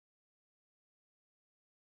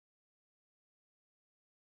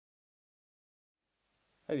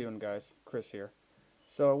How you doing, guys? Chris here.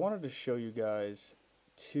 So I wanted to show you guys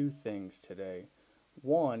two things today.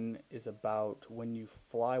 One is about when you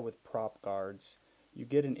fly with prop guards, you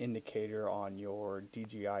get an indicator on your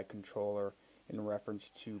DJI controller in reference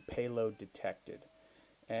to payload detected.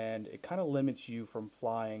 And it kind of limits you from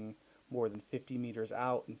flying more than 50 meters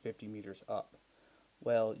out and 50 meters up.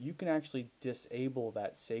 Well, you can actually disable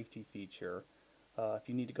that safety feature if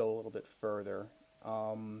you need to go a little bit further.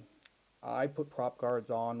 I put prop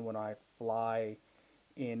guards on when I fly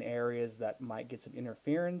in areas that might get some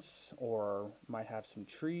interference or might have some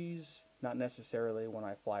trees, not necessarily when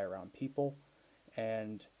I fly around people,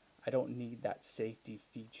 and I don't need that safety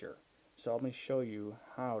feature. So let me show you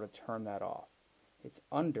how to turn that off. It's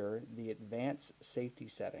under the advanced safety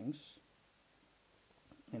settings,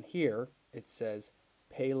 and here it says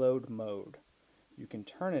payload mode. You can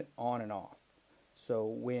turn it on and off. So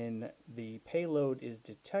when the payload is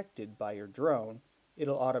detected by your drone,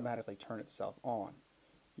 it'll automatically turn itself on.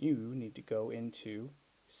 You need to go into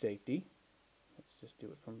safety. Let's just do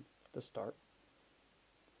it from the start.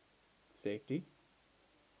 Safety,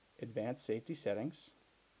 advanced safety settings,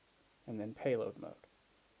 and then payload mode.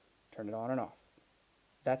 Turn it on and off.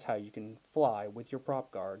 That's how you can fly with your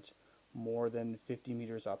prop guards more than 50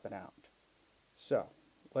 meters up and out. So,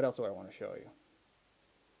 what else do I want to show you?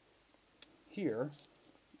 Here,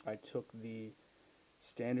 I took the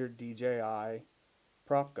standard DJI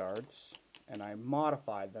prop guards and I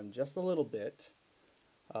modified them just a little bit.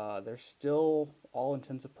 They're still, all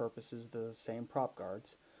intents and purposes, the same prop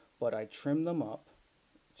guards, but I trimmed them up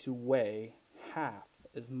to weigh half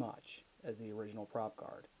as much as the original prop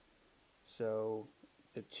guard. So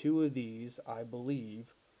the two of these, I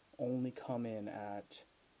believe, only come in at,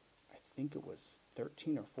 I think it was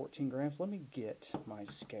 13 or 14 grams. Let me get my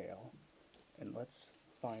scale and let's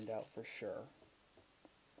find out for sure.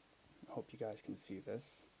 I hope you guys can see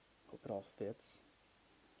this. Hope it all fits.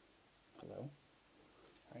 Hello.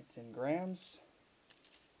 Alright, it's in grams.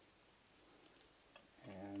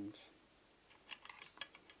 And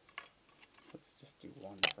let's just do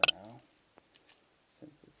one for now,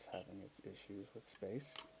 since it's having its issues with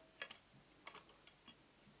space.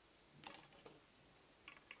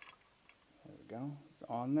 There we go. It's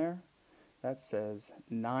on there. That says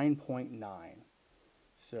 9.9.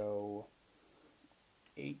 So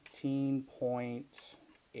 18.8.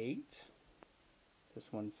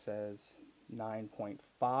 This one says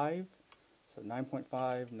 9.5. So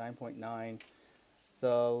 9.5, 9.9. It's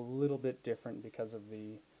a little bit different because of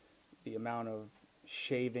the amount of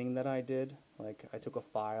shaving that I did. Like, I took a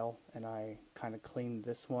file and I kind of cleaned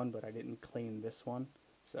this one, but I didn't clean this one.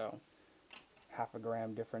 So half a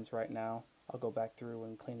gram difference right now. I'll go back through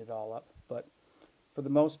and clean it all up. But for the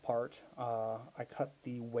most part, I cut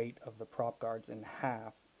the weight of the prop guards in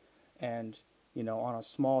half. And, you know, on a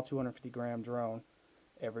small 250 gram drone,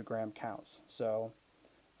 every gram counts. So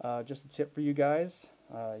just a tip for you guys,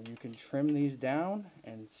 you can trim these down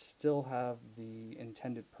and still have the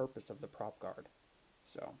intended purpose of the prop guard.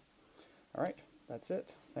 So, alright, that's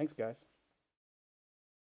it. Thanks, guys.